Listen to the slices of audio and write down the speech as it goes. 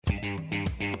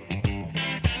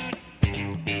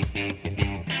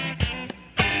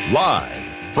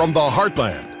Live from the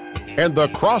heartland and the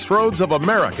crossroads of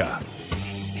America,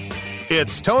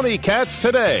 it's Tony Katz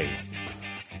Today.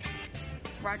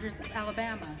 Rogers,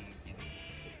 Alabama.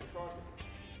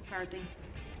 McCarthy.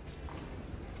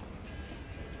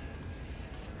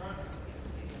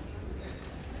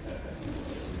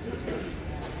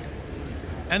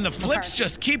 And the flips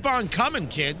just keep on coming,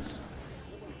 kids.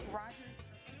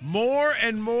 More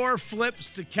and more flips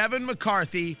to Kevin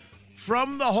McCarthy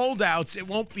from the holdouts. It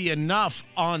won't be enough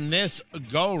on this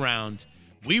go-round.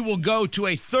 We will go to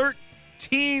a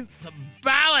 13th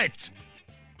ballot.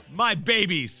 My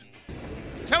babies.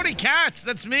 Tony Katz,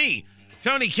 that's me.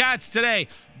 Tony Katz Today.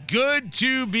 Good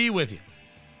to be with you.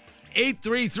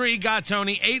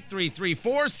 833-GOT-TONY,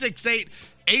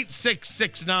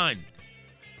 833-468-8669.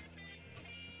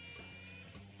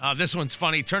 This one's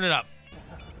funny. Turn it up.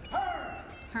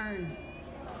 Hearn.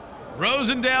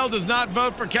 Rosendale does not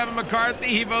vote for Kevin McCarthy.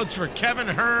 He votes for Kevin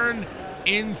Hearn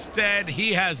instead.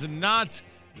 He has not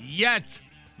yet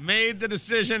made the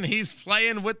decision. He's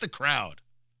playing with the crowd.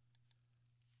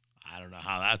 I don't know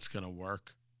how that's going to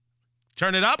work.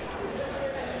 Turn it up.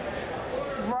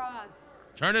 Ross.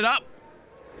 Turn it up.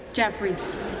 Jeffries.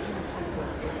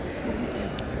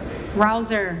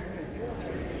 Rouser.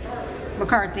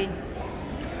 McCarthy.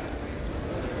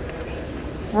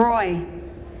 Roy.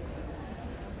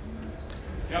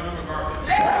 Kevin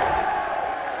McCarthy.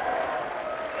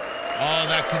 Oh,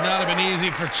 that could not have been easy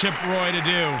for Chip Roy to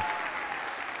do.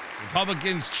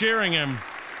 Republicans cheering him.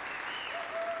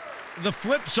 The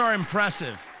flips are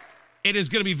impressive. It is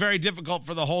going to be very difficult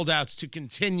for the holdouts to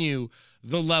continue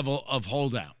the level of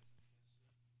holdout.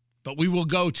 But we will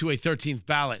go to a 13th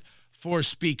ballot for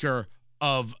Speaker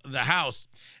of the House.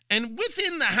 And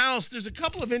within the House, there's a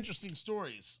couple of interesting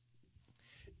stories.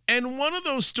 And one of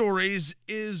those stories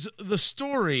is the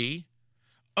story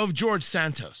of George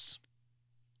Santos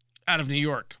out of New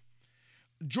York.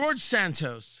 George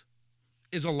Santos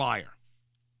is a liar.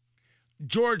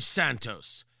 George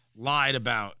Santos lied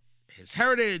about his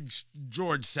heritage.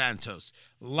 George Santos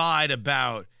lied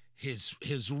about his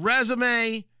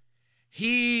resume.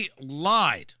 He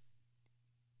lied.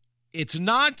 It's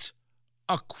not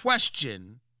a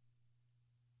question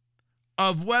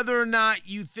of whether or not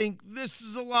you think this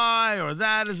is a lie or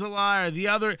that is a lie or the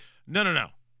other. No.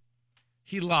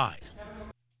 He lied.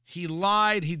 He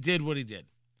lied. He did what he did.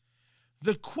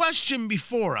 The question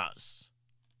before us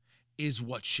is,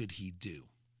 what should he do?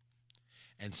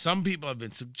 And some people have been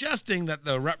suggesting that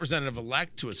the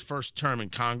representative-elect to his first term in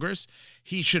Congress,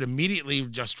 he should immediately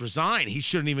just resign. He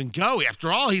shouldn't even go.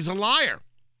 After all, he's a liar.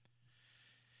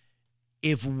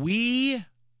 If we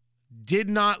did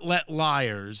not let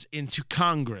liars into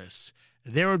Congress,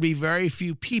 there would be very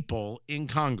few people in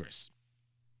Congress.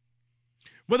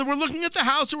 Whether we're looking at the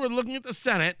House or we're looking at the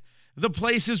Senate, the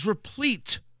place is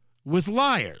replete with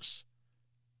liars.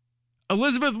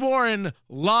 Elizabeth Warren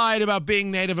lied about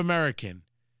being Native American.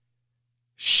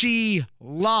 She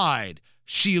lied.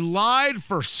 She lied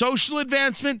for social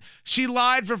advancement. She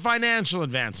lied for financial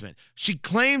advancement. She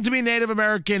claimed to be Native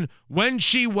American when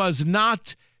she was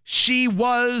not. She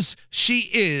was, she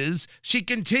is, she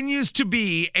continues to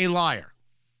be a liar.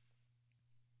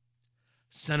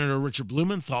 Senator Richard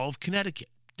Blumenthal of Connecticut,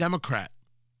 Democrat,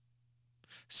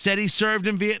 said he served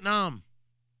in Vietnam.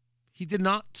 He did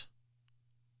not.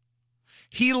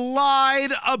 He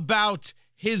lied about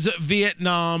his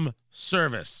Vietnam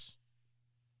service.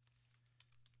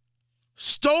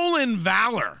 Stolen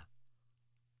valor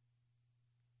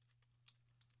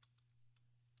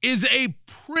is a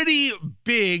pretty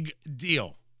big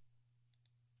deal.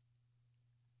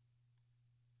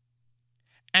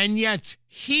 And yet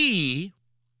he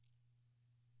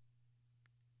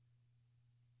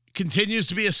continues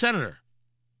to be a senator.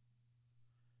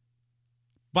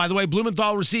 By the way,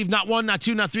 Blumenthal received not one, not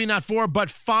two, not three, not four,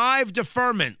 but 5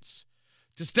 deferments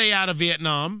to stay out of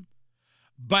Vietnam.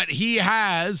 But he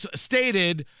has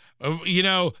stated,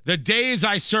 the days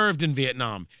I served in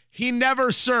Vietnam. He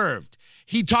never served.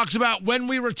 He talks about when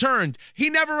we returned. He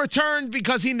never returned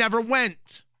because he never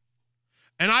went.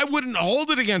 And I wouldn't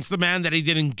hold it against the man that he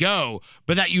didn't go,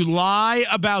 but that you lie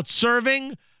about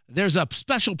serving, there's a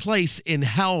special place in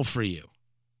hell for you.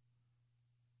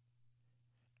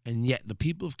 And yet the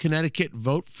people of Connecticut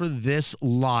vote for this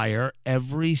liar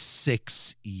every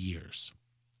 6 years.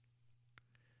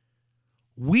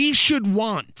 We should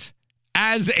want,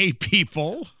 as a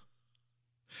people,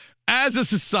 as a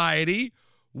society,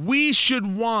 we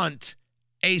should want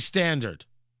a standard.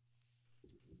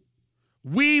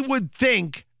 We would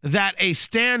think that a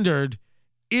standard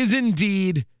is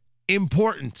indeed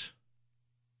important,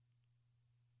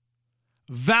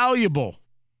 valuable.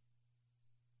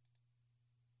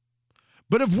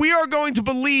 But if we are going to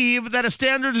believe that a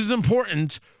standard is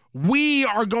important, we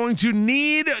are going to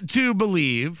need to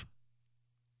believe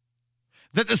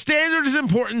that the standard is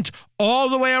important all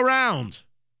the way around.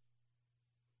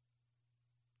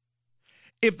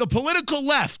 If the political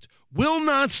left will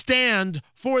not stand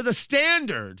for the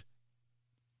standard,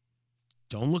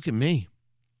 don't look at me.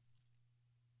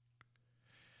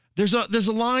 There's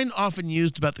a line often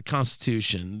used about the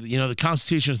Constitution. You know, the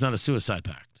Constitution is not a suicide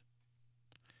pact.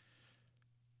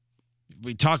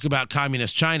 We talk about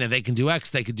communist China. They can do X,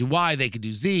 they can do Y, they can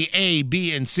do Z, A,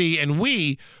 B, and C, and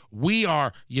we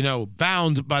are,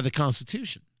 bound by the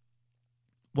Constitution.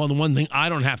 Well, the one thing I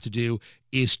don't have to do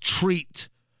is treat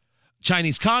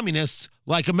Chinese communists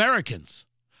like Americans.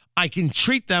 I can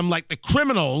treat them like the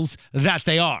criminals that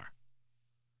they are.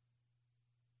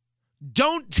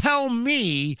 Don't tell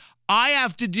me I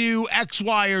have to do X,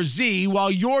 Y, or Z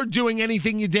while you're doing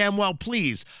anything you damn well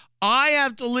please. I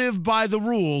have to live by the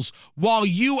rules while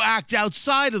you act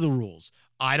outside of the rules.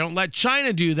 I don't let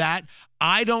China do that.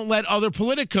 I don't let other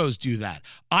politicos do that.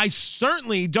 I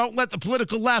certainly don't let the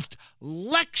political left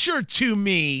lecture to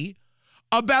me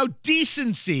about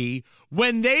decency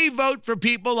when they vote for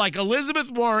people like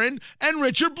Elizabeth Warren and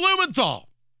Richard Blumenthal.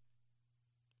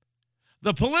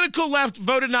 The political left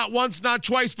voted not once, not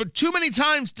twice, but too many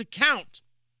times to count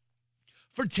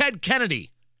for Ted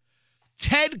Kennedy.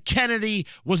 Ted Kennedy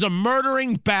was a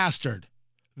murdering bastard.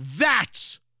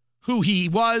 That's who he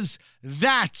was.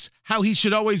 That's how he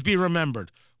should always be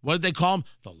remembered. What did they call him?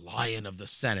 The Lion of the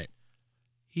Senate.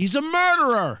 He's a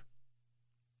murderer.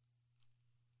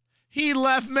 He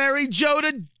left Mary Jo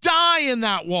to die in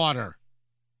that water.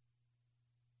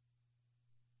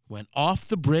 Went off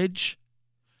the bridge.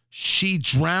 She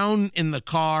drowned in the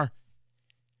car.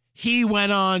 He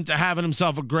went on to having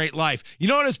himself a great life. You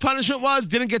know what his punishment was?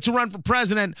 Didn't get to run for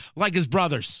president like his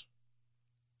brothers.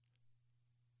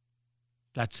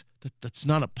 That's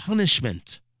not a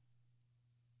punishment.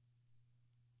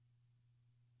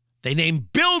 They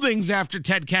named buildings after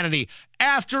Ted Kennedy,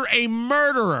 after a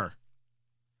murderer.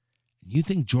 You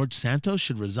think George Santos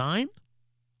should resign?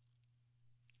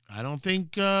 I don't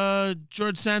think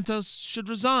George Santos should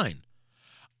resign.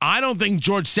 I don't think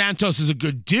George Santos is a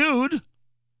good dude.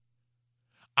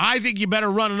 I think you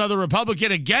better run another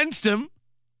Republican against him.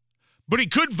 But he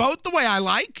could vote the way I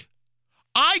like.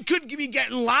 I could be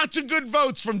getting lots of good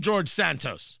votes from George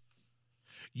Santos.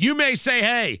 You may say,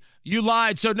 hey, you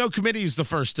lied, so no committees the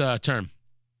first term.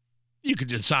 You could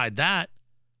decide that.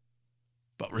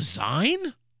 But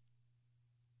resign?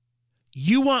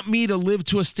 You want me to live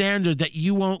to a standard that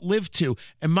you won't live to.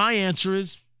 And my answer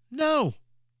is no.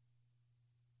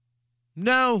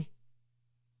 No.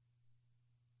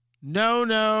 No,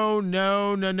 no,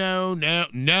 no, no, no, no,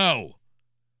 no.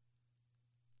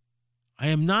 I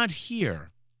am not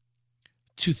here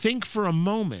to think for a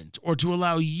moment or to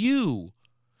allow you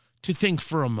to think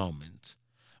for a moment,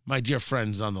 my dear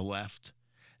friends on the left,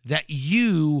 that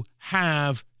you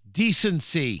have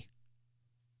decency.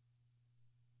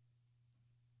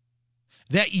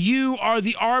 That you are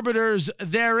the arbiters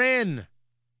therein.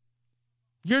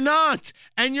 You're not,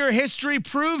 and your history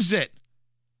proves it.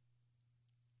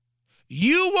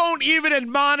 You won't even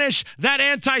admonish that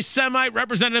anti-Semite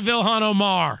Representative Ilhan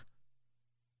Omar.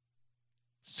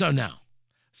 So now,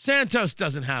 Santos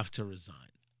doesn't have to resign.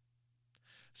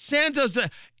 Santos,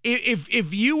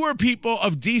 if you were people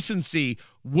of decency,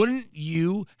 wouldn't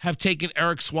you have taken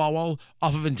Eric Swalwell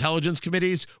off of intelligence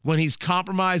committees when he's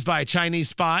compromised by a Chinese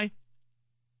spy?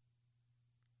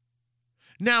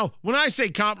 Now, when I say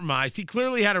compromised, he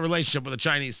clearly had a relationship with a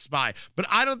Chinese spy, but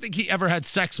I don't think he ever had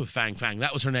sex with Fang Fang.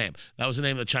 That was her name. That was the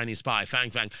name of the Chinese spy,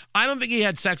 Fang Fang. I don't think he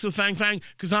had sex with Fang Fang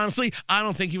because, honestly, I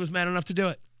don't think he was man enough to do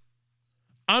it.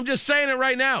 I'm just saying it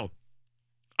right now.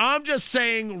 I'm just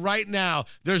saying right now,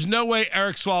 there's no way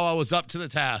Eric Swalwell was up to the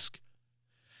task.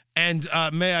 And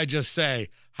may I just say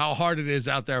how hard it is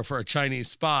out there for a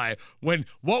Chinese spy when,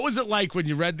 what was it like when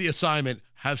you read the assignment,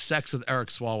 have sex with Eric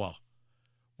Swalwell?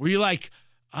 Were you like,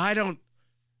 I don't,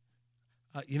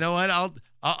 you know what?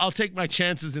 I'll take my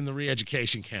chances in the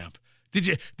re-education camp.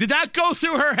 Did that go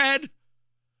through her head?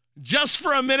 Just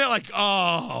for a minute, like,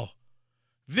 oh,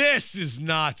 this is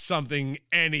not something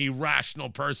any rational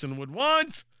person would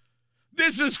want.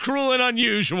 This is cruel and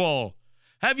unusual.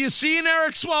 Have you seen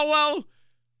Eric Swalwell?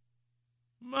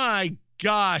 My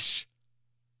gosh.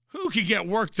 Who could get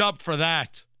worked up for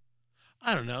that?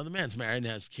 I don't know. The man's married and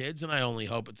has kids, and I only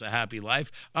hope it's a happy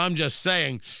life. I'm just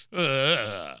saying, he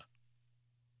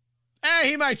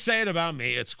might say it about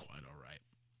me. It's quite all right.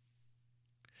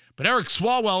 But Eric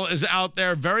Swalwell is out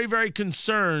there very, very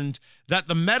concerned that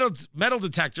the metal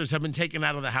detectors have been taken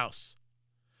out of the House.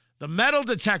 The metal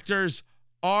detectors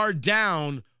are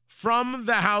down from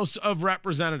the House of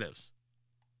Representatives.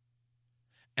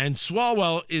 And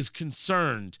Swalwell is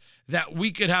concerned that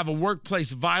we could have a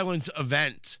workplace violence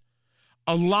event.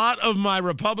 A lot of my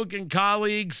Republican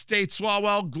colleagues, state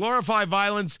Swalwell, glorify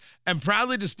violence and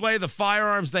proudly display the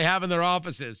firearms they have in their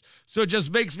offices. So it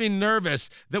just makes me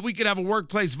nervous that we could have a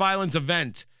workplace violence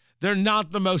event. They're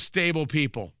not the most stable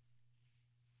people.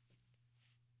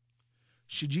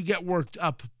 Should you get worked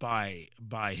up by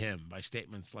him, by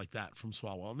statements like that from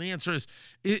Swalwell? And the answer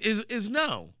is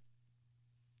no.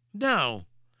 No.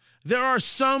 There are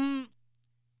some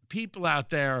people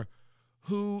out there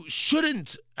who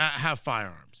shouldn't have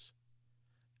firearms.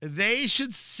 They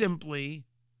should simply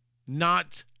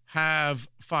not have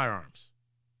firearms.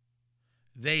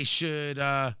 They should,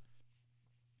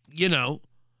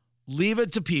 leave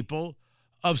it to people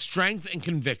of strength and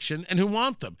conviction and who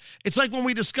want them. It's like when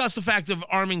we discuss the fact of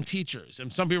arming teachers,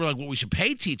 and some people are like, well, we should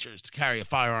pay teachers to carry a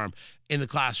firearm in the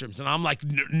classrooms. And I'm like,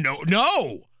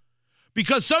 no.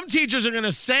 Because some teachers are going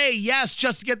to say yes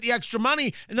just to get the extra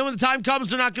money, and then when the time comes,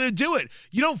 they're not going to do it.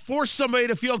 You don't force somebody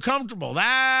to feel comfortable.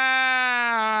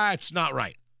 That's not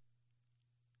right.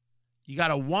 You got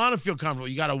to want to feel comfortable.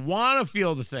 You got to want to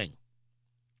feel the thing.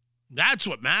 That's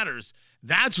what matters.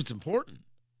 That's what's important.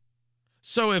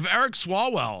 So if Eric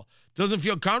Swalwell doesn't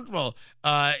feel comfortable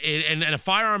and a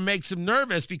firearm makes him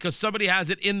nervous because somebody has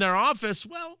it in their office,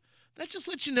 well, that just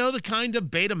lets you know the kind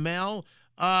of beta male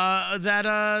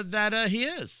that he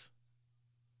is.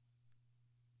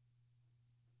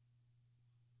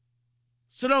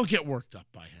 So don't get worked up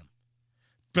by him,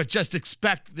 but just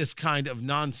expect this kind of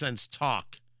nonsense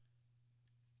talk.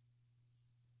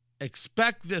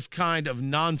 Expect this kind of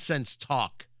nonsense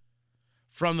talk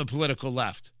from the political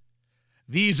left.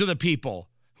 These are the people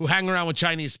who hang around with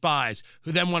Chinese spies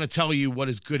who then want to tell you what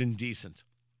is good and decent.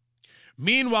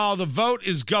 Meanwhile, the vote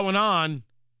is going on,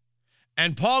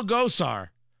 and Paul Gosar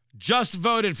just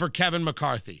voted for Kevin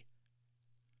McCarthy.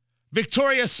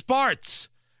 Victoria Spartz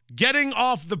getting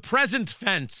off the present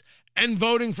fence and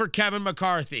voting for Kevin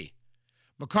McCarthy.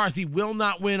 McCarthy will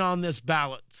not win on this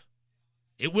ballot.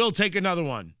 It will take another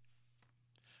one.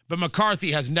 But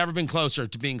McCarthy has never been closer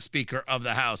to being Speaker of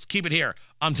the House. Keep it here.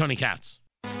 I'm Tony Katz.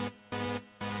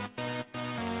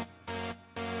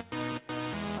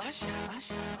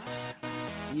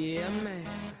 Yeah, man.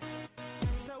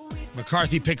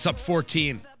 McCarthy picks up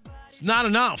 14. It's not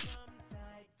enough.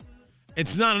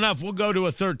 It's not enough. We'll go to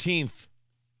a 13th.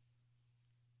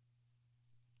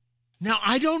 Now,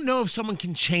 I don't know if someone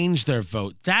can change their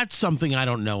vote. That's something I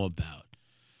don't know about.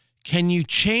 Can you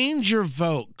change your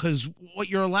vote? Because what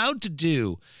you're allowed to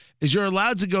do is you're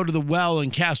allowed to go to the well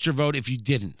and cast your vote if you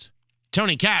didn't.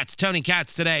 Tony Katz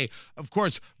today, of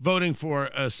course, voting for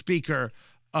a Speaker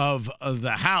of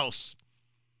the House.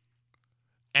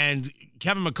 And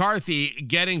Kevin McCarthy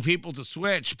getting people to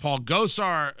switch. Paul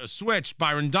Gosar switched.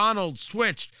 Byron Donald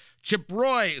switched. Chip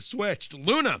Roy switched.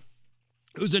 Luna,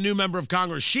 who's a new member of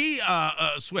Congress, she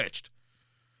switched.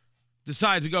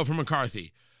 Decided to go for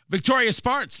McCarthy. Victoria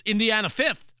Spartz, Indiana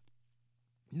 5th,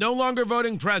 no longer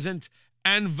voting present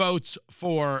and votes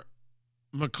for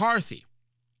McCarthy.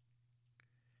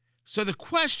 So the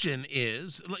question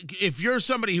is, if you're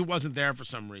somebody who wasn't there for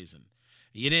some reason,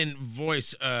 you didn't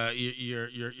voice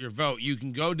your vote, you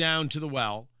can go down to the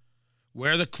well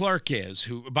where the clerk is,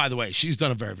 who, by the way, she's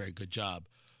done a very, very good job.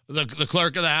 The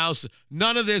clerk of the House,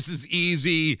 none of this is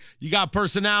easy. You got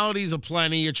personalities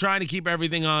aplenty. You're trying to keep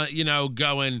everything on,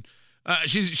 going.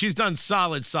 She's done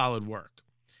solid work.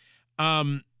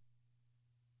 And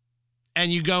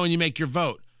you go and you make your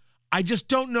vote. I just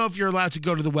don't know if you're allowed to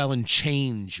go to the well and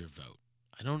change your vote.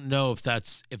 I don't know if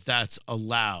that's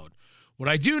allowed. What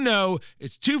I do know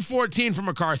is 214 for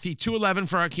McCarthy, 211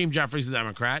 for Hakeem Jeffries, the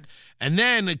Democrat. And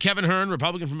then Kevin Hern,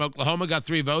 Republican from Oklahoma, got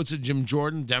 3 votes. And Jim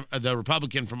Jordan, the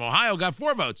Republican from Ohio, got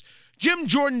 4 votes. Jim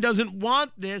Jordan doesn't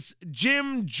want this.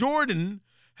 Jim Jordan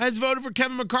has voted for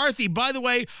Kevin McCarthy. By the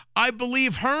way, I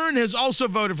believe Hern has also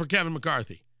voted for Kevin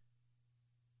McCarthy.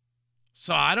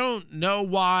 So I don't know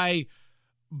why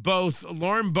both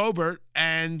Lauren Boebert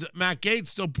and Matt Gaetz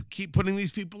still keep putting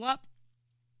these people up.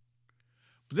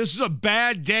 But this is a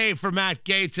bad day for Matt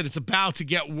Gaetz, and it's about to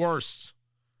get worse.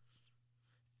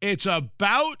 It's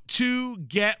about to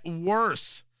get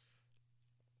worse.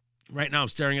 Right now I'm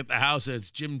staring at the house, and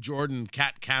it's Jim Jordan,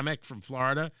 Kat Kamek from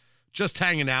Florida, just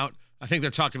hanging out. I think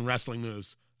they're talking wrestling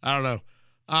moves. I don't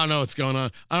know what's going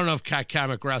on. I don't know if Kat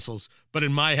Kamek wrestles, but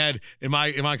in my head, in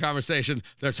my conversation,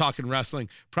 they're talking wrestling.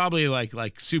 Probably like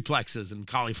suplexes and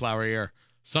cauliflower ear.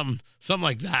 Something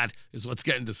like that is what's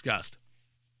getting discussed.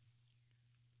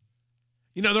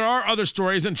 You know, there are other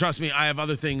stories, and trust me, I have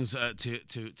other things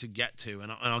to get to,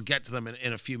 and I'll get to them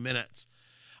in a few minutes.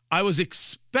 I was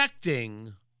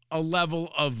expecting a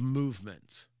level of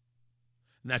movement.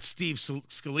 And that's Steve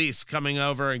Scalise coming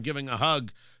over and giving a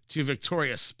hug to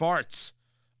Victoria Spartz.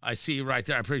 I see right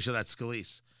there. I'm pretty sure that's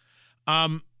Scalise.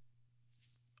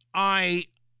 I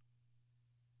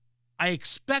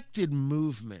expected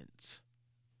movement.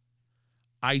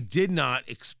 I did not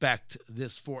expect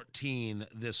this 14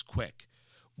 this quick,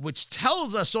 which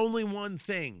tells us only one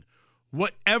thing.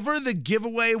 Whatever the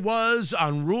giveaway was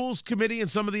on Rules Committee and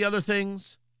some of the other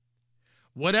things,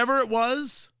 whatever it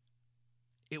was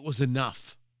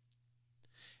enough.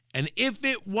 And if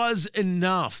it was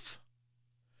enough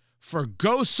for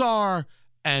Gosar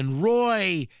and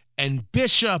Roy and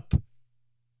Bishop,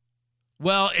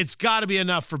 well, it's got to be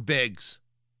enough for Biggs.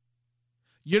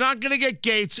 You're not going to get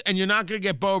Gates and you're not going to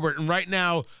get Boebert. And right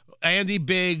now, Andy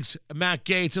Biggs, Matt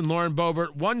Gaetz, and Lauren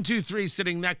Boebert, 1, 2, 3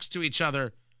 sitting next to each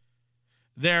other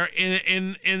there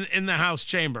in the House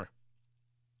chamber.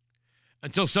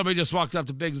 Until somebody just walked up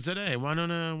to Biggs and said, hey, why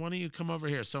don't you come over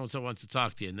here? So-and-so wants to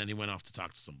talk to you. And then he went off to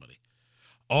talk to somebody.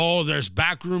 Oh, there's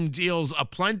backroom deals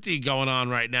aplenty going on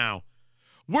right now.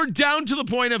 We're down to the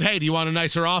point of, hey, do you want a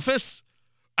nicer office?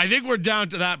 I think we're down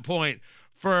to that point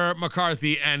for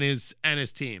McCarthy and his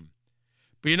team.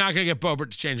 But you're not going to get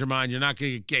Boebert to change her mind. You're not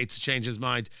going to get Gaetz to change his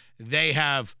mind. They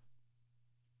have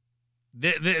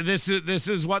this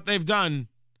is what they've done.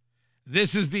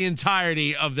 This is the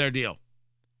entirety of their deal.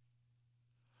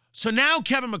 So now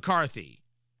Kevin McCarthy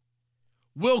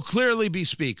will clearly be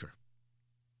Speaker.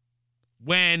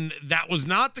 When that was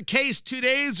not the case 2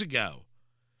 days ago,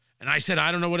 and I said,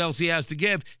 I don't know what else he has to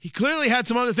give, he clearly had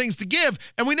some other things to give,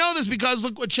 and we know this because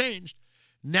look what changed.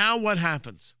 Now what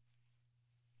happens?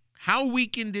 How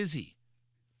weakened is he?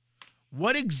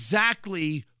 What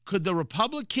exactly could the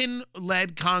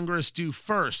Republican-led Congress do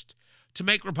first to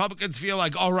make Republicans feel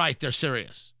like, all right, they're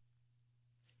serious?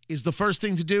 Is the first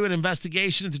thing to do an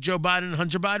investigation into Joe Biden and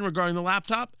Hunter Biden regarding the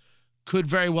laptop? Could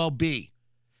very well be.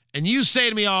 And you say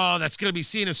to me, oh, that's going to be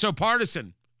seen as so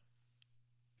partisan.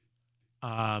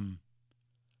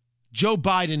 Joe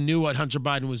Biden knew what Hunter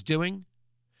Biden was doing.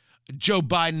 Joe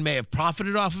Biden may have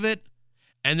profited off of it.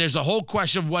 And there's a whole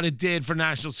question of what it did for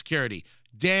national security.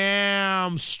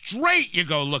 Damn straight you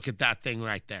go look at that thing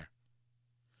right there.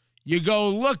 You go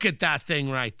look at that thing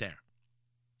right there.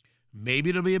 Maybe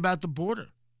it'll be about the border.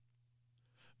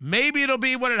 Maybe it'll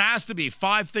be what it has to be,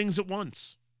 5 things at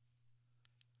once.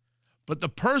 But the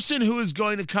person who is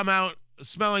going to come out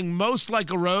smelling most like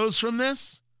a rose from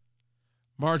this,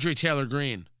 Marjorie Taylor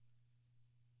Greene,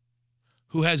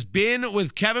 who has been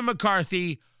with Kevin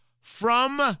McCarthy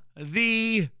from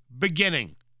the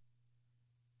beginning,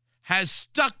 has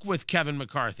stuck with Kevin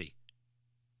McCarthy,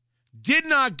 did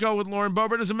not go with Lauren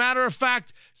Boebert. As a matter of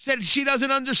fact, said she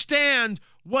doesn't understand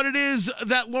what it is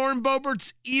that Lauren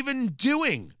Boebert's even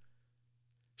doing.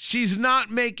 She's not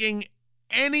making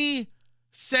any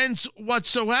sense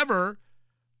whatsoever.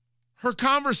 Her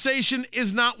conversation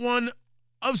is not one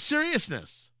of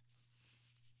seriousness.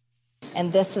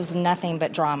 And this is nothing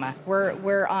but drama.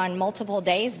 We're on multiple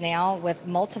days now with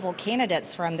multiple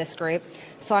candidates from this group.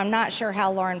 So I'm not sure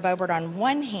how Lauren Boebert on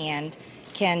one hand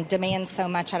can demand so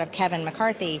much out of Kevin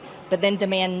McCarthy, but then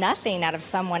demand nothing out of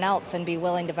someone else and be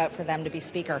willing to vote for them to be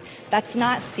Speaker. That's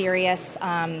not serious.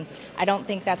 I don't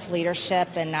think that's leadership,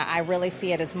 and I really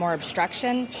see it as more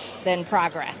obstruction than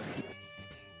progress.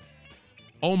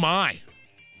 Oh, my.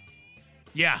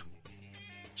 Yeah.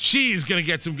 She's going to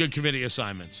get some good committee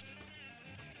assignments.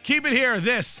 Keep it here.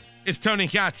 This is Tony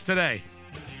Katz Today.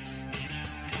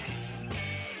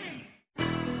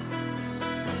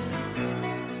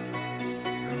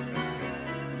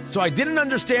 So I didn't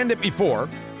understand it before,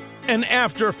 and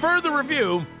after further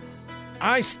review,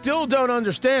 I still don't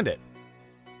understand it.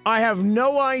 I have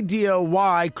no idea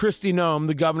why Kristi Noem,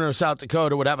 the governor of South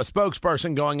Dakota, would have a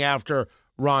spokesperson going after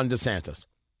Ron DeSantis.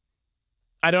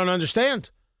 I don't understand.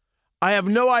 I have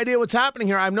no idea what's happening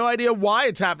here. I have no idea why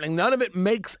it's happening. None of it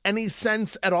makes any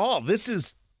sense at all. This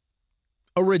is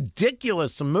a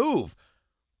ridiculous move.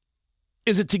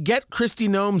 Is it to get Kristi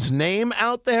Noem's name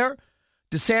out there?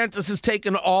 DeSantis has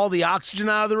taken all the oxygen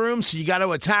out of the room, so you got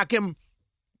to attack him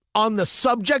on the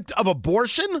subject of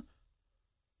abortion?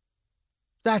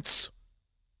 That's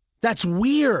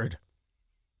weird.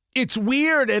 It's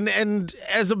weird, and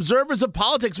as observers of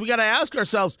politics, we got to ask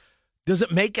ourselves, does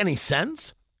it make any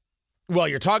sense? Well,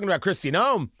 you're talking about Kristi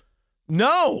Noem.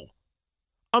 No.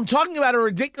 I'm talking about a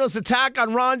ridiculous attack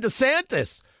on Ron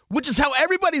DeSantis, which is how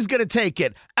everybody's going to take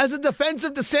it, as a defense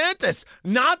of DeSantis.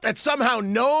 Not that somehow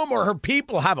Noem or her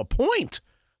people have a point.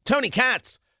 Tony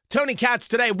Katz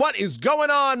today. What is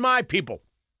going on, my people?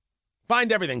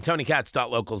 Find everything,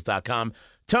 TonyKatz.locals.com,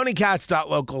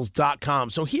 TonyKatz.locals.com.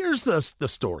 So here's the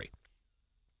story.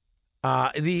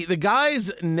 The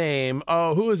guy's name,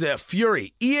 who is it?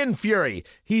 Fury, Ian Fury.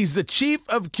 He's the chief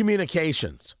of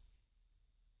communications.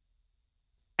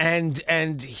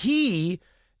 And he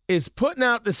is putting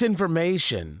out this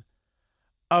information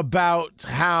about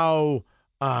how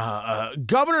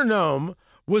Governor Noem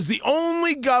was the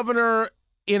only governor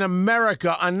in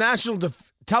America on national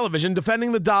television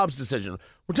defending the Dobbs decision.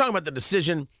 We're talking about the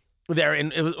decision there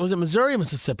in, was it Missouri or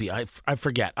Mississippi? I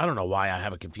forget. I don't know why I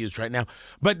have it confused right now.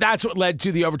 But that's what led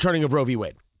to the overturning of Roe v.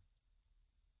 Wade.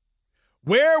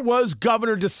 Where was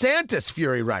Governor DeSantis,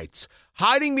 Fury writes,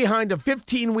 hiding behind a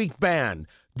 15-week ban?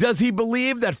 Does he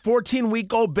believe that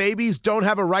 14-week-old babies don't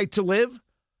have a right to live?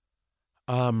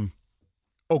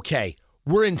 Okay,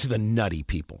 we're into the nutty,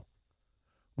 people.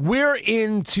 We're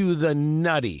into the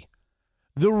nutty.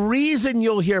 The reason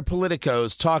you'll hear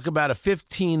politicos talk about a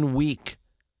 15-week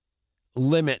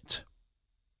limit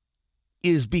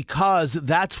is because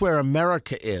that's where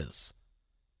America is.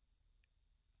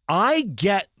 I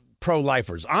get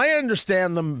pro-lifers. I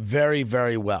understand them very,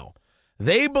 very well.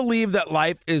 They believe that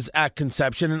life is at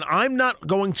conception, and I'm not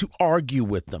going to argue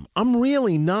with them. I'm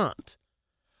really not.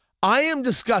 I am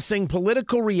discussing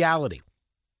political reality.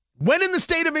 When in the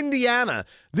state of Indiana,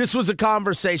 this was a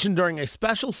conversation during a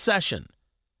special session.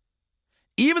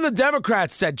 Even the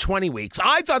Democrats said 20 weeks.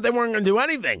 I thought they weren't going to do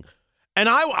anything. And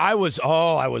I was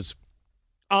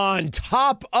on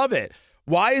top of it.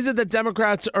 Why is it that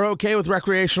Democrats are okay with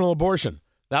recreational abortion?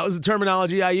 That was the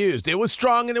terminology I used. It was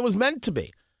strong and it was meant to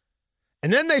be.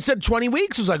 And then they said 20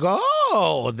 weeks. It was like,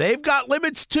 oh, they've got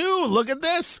limits too. Look at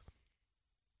this.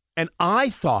 And I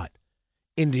thought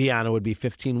Indiana would be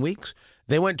 15 weeks.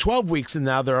 They went 12 weeks, and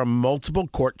now there are multiple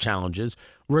court challenges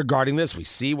regarding this. We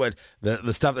see what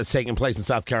the stuff that's taking place in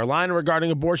South Carolina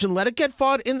regarding abortion. Let it get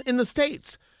fought in the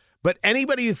states. But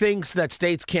anybody who thinks that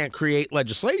states can't create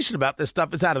legislation about this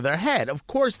stuff is out of their head. Of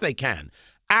course they can.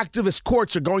 Activist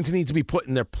courts are going to need to be put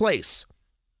in their place.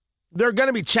 There are going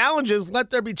to be challenges. Let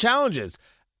there be challenges.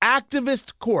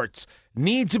 Activist courts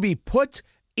need to be put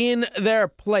in their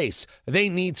place. They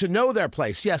need to know their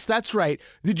place. Yes, that's right.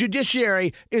 The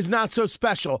judiciary is not so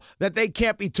special that they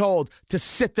can't be told to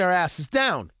sit their asses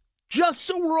down. Just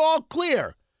so we're all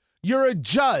clear, you're a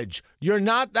judge. You're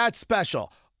not that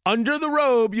special. Under the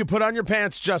robe, you put on your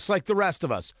pants just like the rest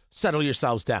of us. Settle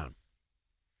yourselves down.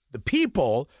 The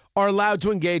people are allowed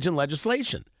to engage in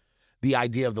legislation. The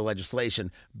idea of the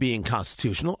legislation being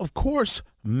constitutional, of course,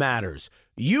 matters.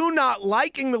 You not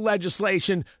liking the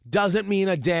legislation doesn't mean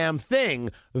a damn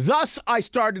thing. Thus, I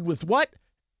started with what?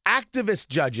 Activist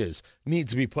judges need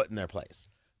to be put in their place.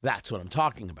 That's what I'm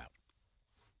talking about.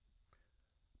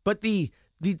 But the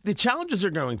challenges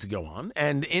are going to go on,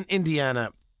 and in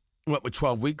Indiana went with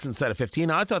 12 weeks instead of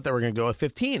 15. I thought they were going to go with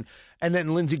 15. And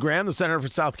then Lindsey Graham, the senator for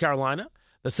South Carolina,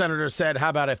 the senator said, how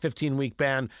about a 15-week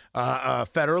ban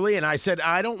federally? And I said,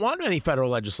 I don't want any federal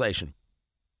legislation.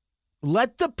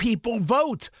 Let the people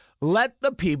vote. Let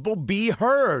the people be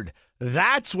heard.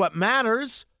 That's what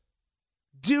matters.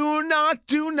 Do not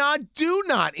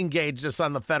engage this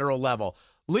on the federal level.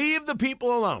 Leave the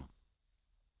people alone.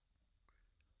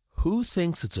 Who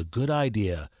thinks it's a good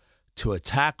idea to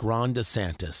attack Ron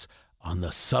DeSantis on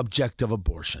the subject of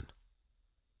abortion?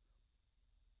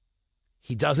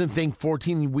 He doesn't think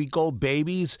 14-week-old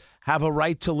babies have a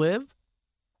right to live?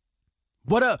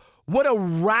 What a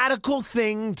radical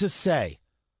thing to say.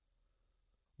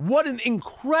 What an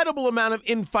incredible amount of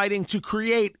infighting to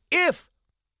create if,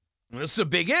 this is a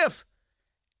big if,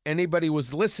 anybody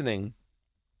was listening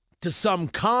to some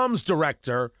comms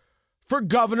director for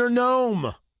Governor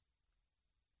Noem.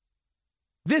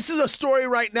 This is a story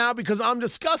right now because I'm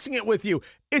discussing it with you.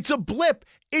 It's a blip.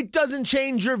 It doesn't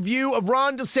change your view of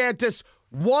Ron DeSantis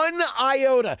one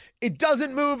iota. It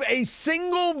doesn't move a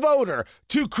single voter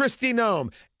to Kristi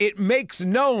Noem. It makes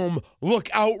Noem look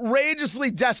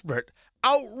outrageously desperate,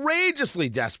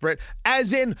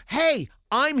 as in, hey,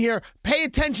 I'm here. Pay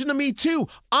attention to me too.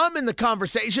 I'm in the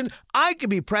conversation. I could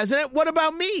be president. What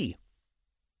about me?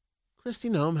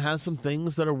 Kristi Noem has some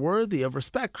things that are worthy of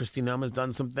respect. Kristi Noem has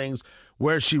done some things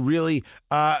where she really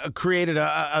created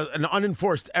an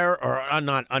unenforced error, or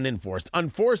not unenforced,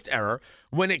 unforced error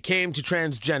when it came to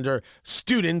transgender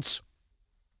students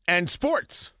and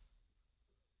sports.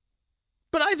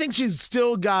 But I think she's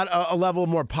still got a level of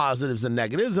more positives than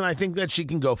negatives, and I think that she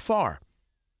can go far.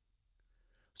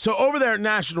 So over there at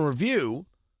National Review,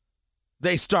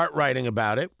 they start writing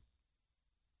about it.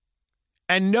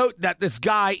 And note that this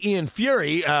guy, Ian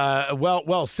Fury,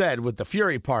 well said with the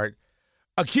Fury part,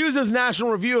 accuses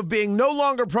National Review of being no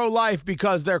longer pro-life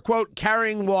because they're, quote,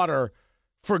 carrying water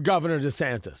for Governor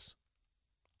DeSantis.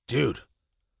 Dude,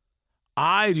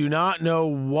 I do not know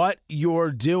what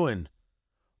you're doing,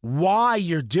 why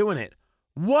you're doing it.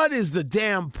 What is the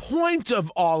damn point of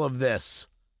all of this?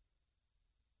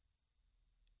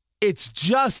 It's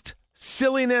just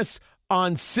silliness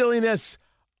on silliness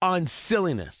on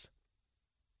silliness.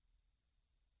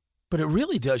 But it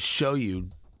really does show you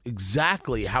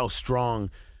exactly how strong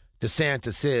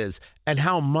DeSantis is and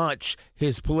how much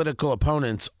his political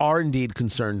opponents are indeed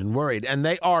concerned and worried. And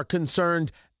they are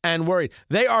concerned and worried.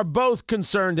 They are both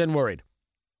concerned and worried.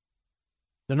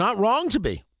 They're not wrong to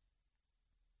be.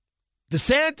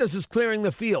 DeSantis is clearing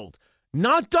the field,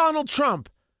 not Donald Trump,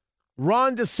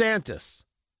 Ron DeSantis.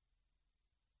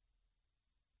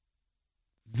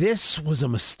 This was a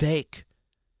mistake.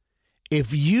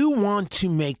 If you want to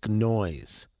make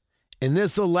noise in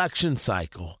this election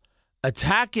cycle,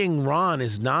 attacking Ron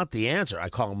is not the answer. I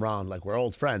call him Ron like we're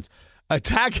old friends.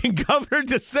 Attacking Governor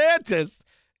DeSantis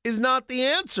is not the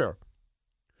answer.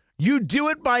 You do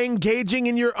it by engaging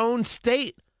in your own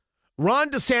state. Ron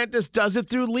DeSantis does it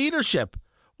through leadership.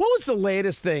 What was the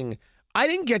latest thing? I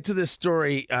didn't get to this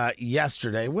story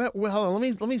yesterday. Well, hold on.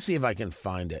 Let me see if I can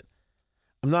find it.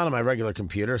 I'm not on my regular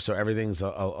computer, so everything's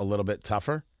a little bit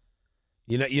tougher.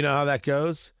 You know how that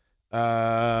goes.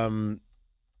 Let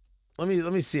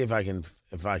me see if I can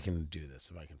do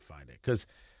this, if I can find it, because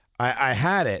I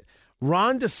had it.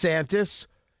 Ron DeSantis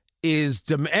is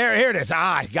here. It is.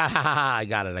 I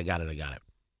got it.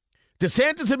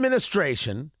 DeSantis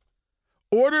administration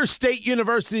orders state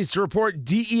universities to report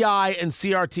DEI and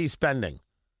CRT spending.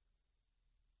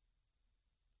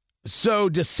 So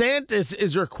DeSantis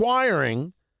is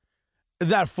requiring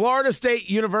that Florida state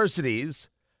universities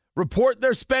report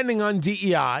their spending on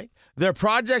DEI, their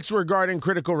projects regarding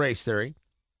critical race theory.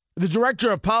 The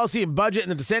director of policy and budget in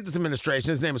the DeSantis administration,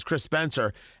 his name is Chris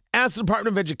Spencer, asked the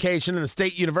Department of Education and the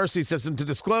state university system to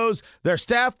disclose their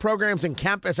staff, programs, and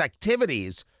campus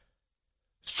activities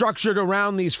structured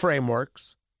around these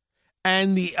frameworks.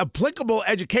 And the applicable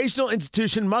educational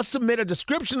institution must submit a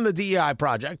description of the DEI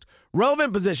project,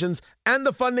 relevant positions, and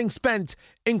the funding spent,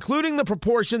 including the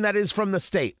proportion that is from the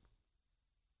state.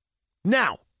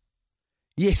 Now,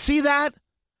 you see that?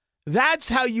 That's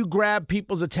how you grab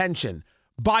people's attention,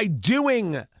 by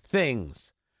doing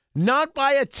things, not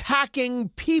by attacking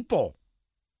people.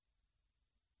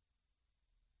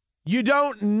 You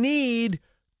don't need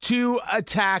to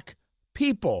attack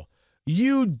people.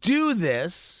 You do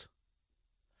this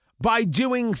by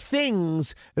doing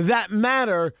things that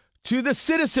matter to the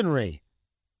citizenry.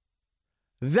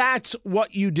 That's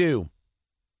what you do.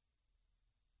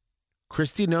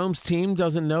 Kristi Noem's team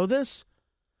doesn't know this?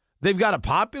 They've got a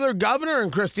popular governor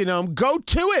in Kristi Noem. Go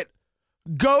to it.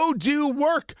 Go do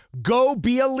work. Go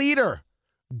be a leader.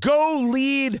 Go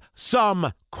lead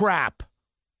some crap.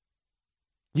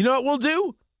 You know what we'll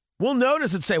do? We'll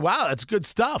notice and say, wow, that's good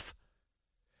stuff.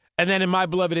 And then in my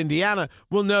beloved Indiana,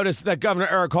 we'll notice that Governor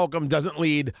Eric Holcomb doesn't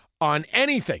lead on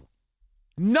anything.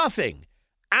 Nothing.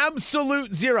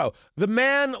 Absolute zero. The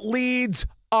man leads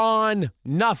on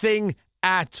nothing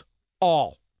at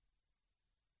all.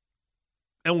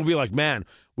 And we'll be like, man,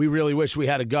 we really wish we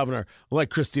had a governor like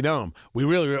Kristi Noem. We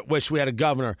really wish we had a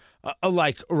governor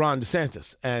like Ron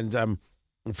DeSantis. And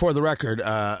for the record,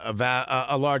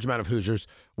 a large amount of Hoosiers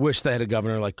wish they had a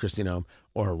governor like Kristi Noem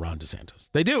or Ron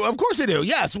DeSantis. They do. Of course they do.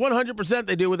 Yes, 100%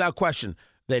 they do, without question.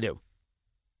 They do.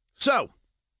 So,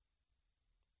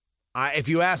 if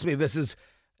you ask me,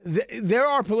 there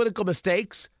are political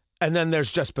mistakes, and then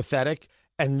there's just pathetic,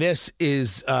 and this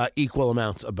is equal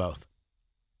amounts of both.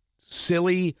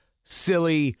 Silly,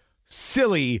 silly,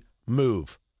 silly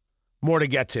move. More to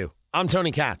get to. I'm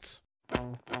Tony Katz.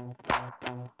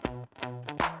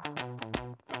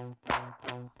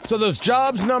 So those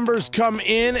jobs numbers come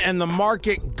in and the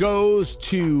market goes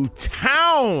to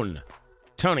town.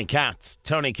 Tony Katz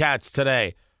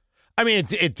today. I mean,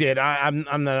 it did. I'm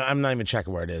not even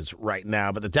checking where it is right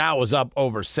now, but the Dow was up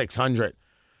over 600.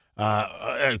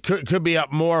 It could be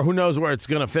up more. Who knows where it's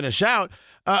going to finish out?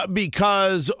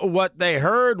 Because what they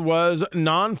heard was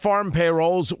non-farm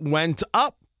payrolls went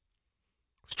up.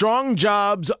 Strong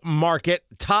jobs market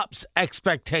tops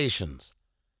expectations.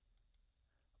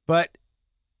 But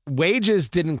wages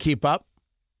didn't keep up.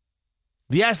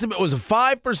 The estimate was a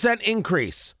 5%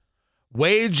 increase.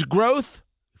 Wage growth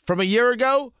from a year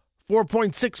ago,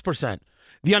 4.6%.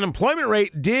 The unemployment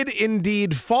rate did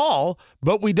indeed fall,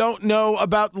 but we don't know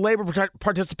about the labor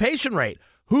participation rate.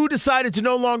 Who decided to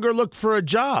no longer look for a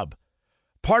job?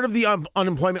 Part of the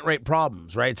unemployment rate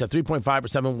problems, right? It's at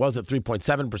 3.5%, and was at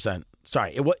 3.7%.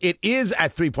 Sorry, it is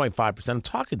at 3.5%. I'm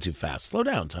talking too fast. Slow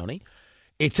down, Tony.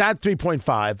 It's at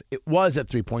 3.5. It was at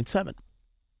 3.7.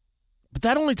 But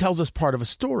that only tells us part of a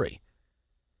story.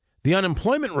 The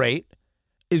unemployment rate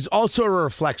is also a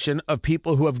reflection of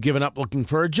people who have given up looking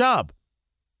for a job.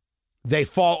 They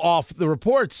fall off the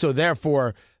reports, so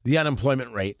therefore the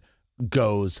unemployment rate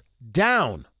goes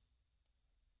down.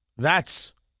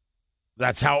 That's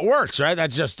how it works, right?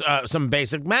 That's just some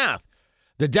basic math.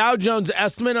 The Dow Jones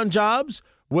estimate on jobs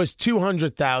was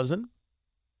 200,000.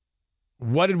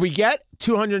 What did we get?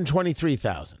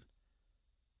 223,000.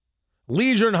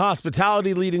 Leisure and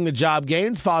hospitality leading the job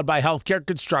gains, followed by healthcare,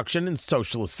 construction, and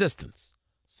social assistance.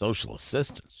 Social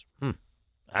assistance.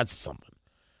 That's something.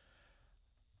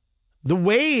 The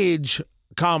wage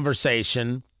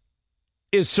conversation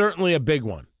is certainly a big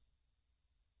one.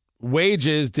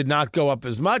 Wages did not go up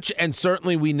as much, and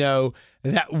certainly we know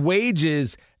that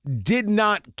wages did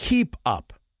not keep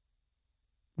up.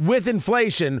 With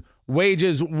inflation,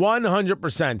 wages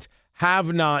 100%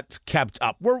 have not kept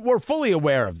up. We're fully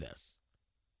aware of this.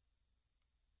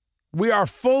 We are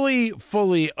fully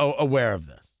aware of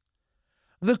this.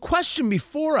 The question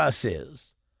before us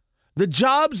is, the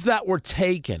jobs that were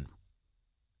taken,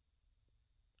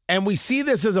 and we see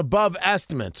this as above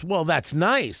estimates, well, that's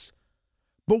nice.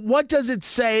 But what does it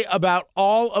say about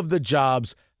all of the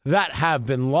jobs that have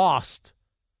been lost?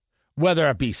 Whether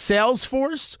it be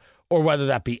Salesforce, or whether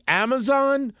that be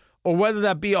Amazon, or whether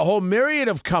that be a whole myriad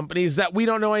of companies that we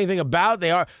don't know anything about.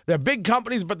 They're big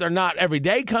companies, but they're not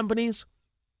everyday companies,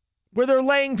 where they're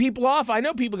laying people off. I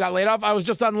know people got laid off. I was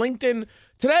just on LinkedIn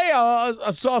today.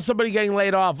 I saw somebody getting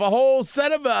laid off, a whole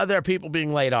set of other people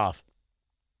being laid off.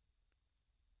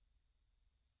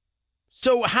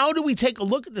 So how do we take a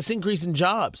look at this increase in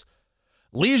jobs?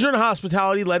 Leisure and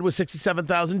hospitality led with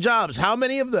 67,000 jobs. How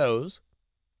many of those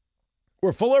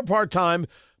were full or part-time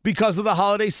because of the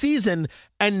holiday season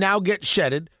and now get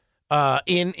shedded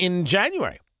in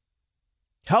January?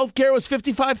 Healthcare was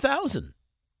 55,000.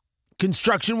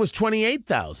 Construction was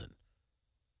 28,000.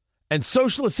 And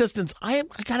social assistance, I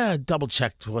got to double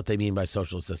check what they mean by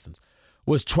social assistance,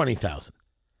 was 20,000.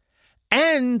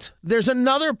 And there's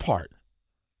another part.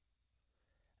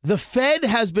 The Fed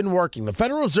has been working, the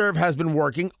Federal Reserve has been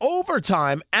working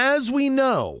overtime, as we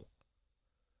know,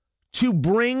 to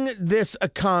bring this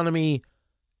economy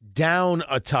down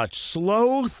a touch,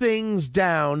 slow things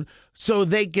down so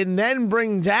they can then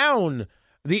bring down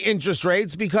the interest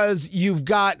rates, because you've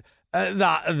got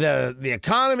the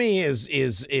economy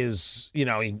is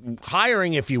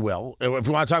hiring, if you will. If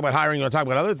you want to talk about hiring, you want to talk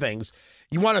about other things.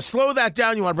 You want to slow that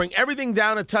down. You want to bring everything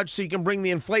down a touch so you can bring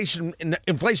the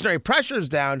inflationary pressures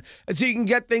down, and so you can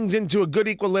get things into a good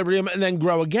equilibrium and then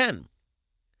grow again.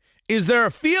 Is there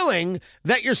a feeling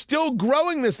that you're still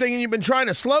growing this thing and you've been trying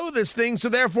to slow this thing, so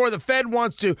therefore the Fed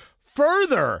wants to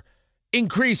further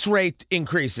increase rate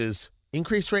increases?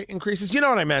 Increase rate increases? You know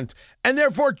what I meant. And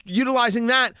therefore utilizing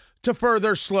that to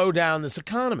further slow down this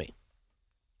economy.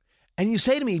 And you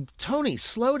say to me, Tony,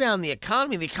 slow down the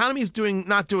economy. The economy is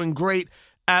not doing great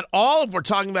at all. If we're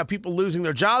talking about people losing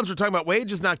their jobs, we're talking about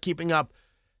wages not keeping up.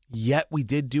 Yet we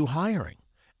did do hiring.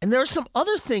 And there are some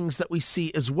other things that we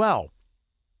see as well.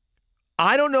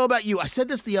 I don't know about you. I said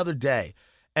this the other day,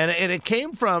 and it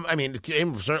came from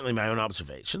certainly my own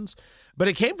observations, but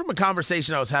it came from a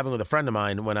conversation I was having with a friend of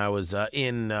mine when I was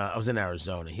in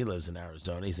Arizona. He lives in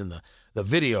Arizona. He's in the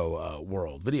video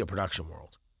world, video production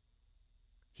world.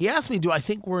 He asked me, do I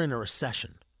think we're in a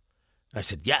recession? And I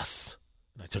said, yes.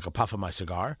 And I took a puff of my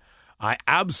cigar. I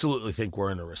absolutely think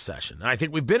we're in a recession. And I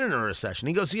think we've been in a recession.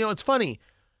 He goes, it's funny.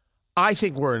 I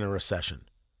think we're in a recession.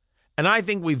 And I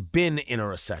think we've been in a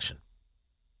recession.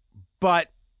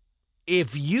 But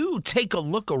if you take a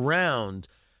look around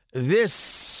this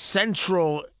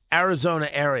central Arizona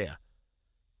area,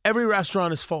 every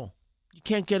restaurant is full. You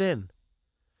can't get in.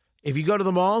 If you go to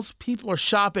the malls, people are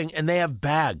shopping and they have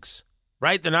bags.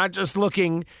 Right? They're not just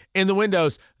looking in the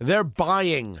windows. They're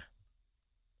buying.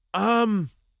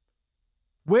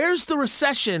 Where's the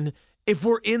recession if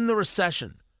we're in the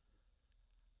recession?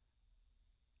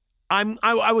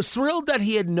 I was thrilled that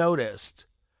he had noticed,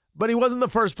 but he wasn't the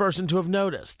first person to have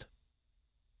noticed.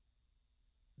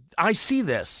 I see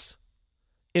this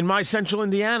in my central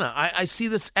Indiana. I see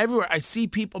this everywhere. I see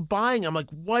people buying. I'm like,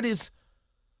 what is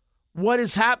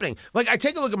happening? Like, I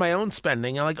take a look at my own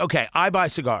spending. I'm like, okay, I buy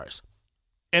cigars.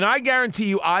 And I guarantee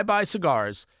you I buy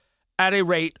cigars at a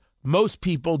rate most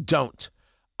people don't.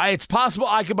 It's possible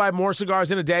I could buy more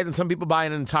cigars in a day than some people buy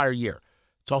in an entire year.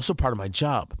 It's also part of my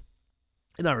job.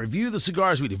 and I review the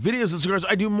cigars. We do videos of cigars.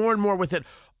 I do more and more with it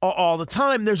all the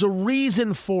time. There's a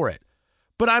reason for it.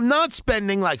 But I'm not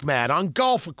spending like mad on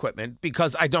golf equipment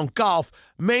because I don't golf,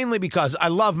 mainly because I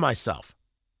love myself.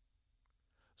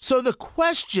 So the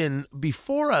question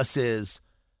before us is,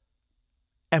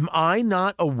 am I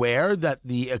not aware that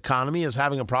the economy is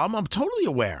having a problem? I'm totally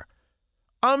aware.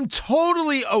 I'm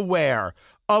totally aware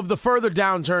of the further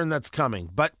downturn that's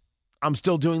coming, but I'm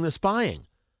still doing this buying.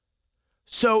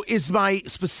 So is my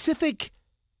specific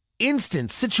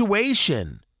instance,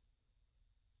 situation,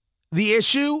 the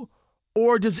issue?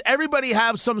 Or does everybody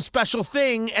have some special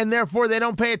thing and therefore they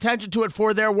don't pay attention to it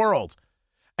for their world?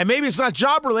 And maybe it's not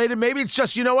job related. Maybe it's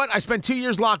just, you know what? I spent 2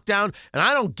 years locked down and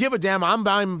I don't give a damn. I'm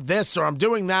buying this or I'm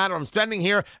doing that or I'm spending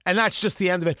here. And that's just the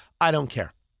end of it. I don't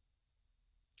care.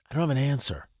 I don't have an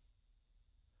answer.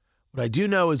 What I do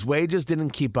know is wages didn't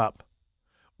keep up.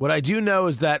 What I do know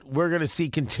is that we're going to see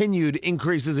continued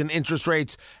increases in interest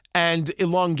rates and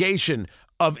elongation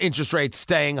of interest rates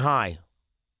staying high.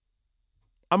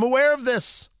 I'm aware of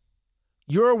this.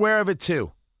 You're aware of it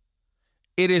too.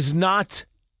 It is not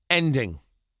ending.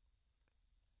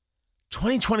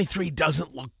 2023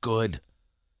 doesn't look good.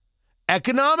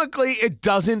 Economically, it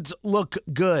doesn't look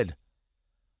good.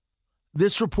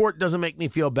 This report doesn't make me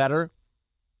feel better.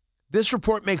 This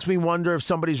report makes me wonder if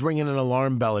somebody's ringing an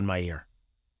alarm bell in my ear.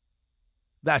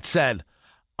 That said,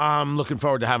 I'm looking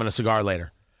forward to having a cigar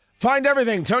later. Find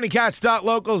everything,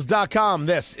 TonyKatz.locals.com.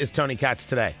 This is Tony Katz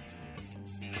Today.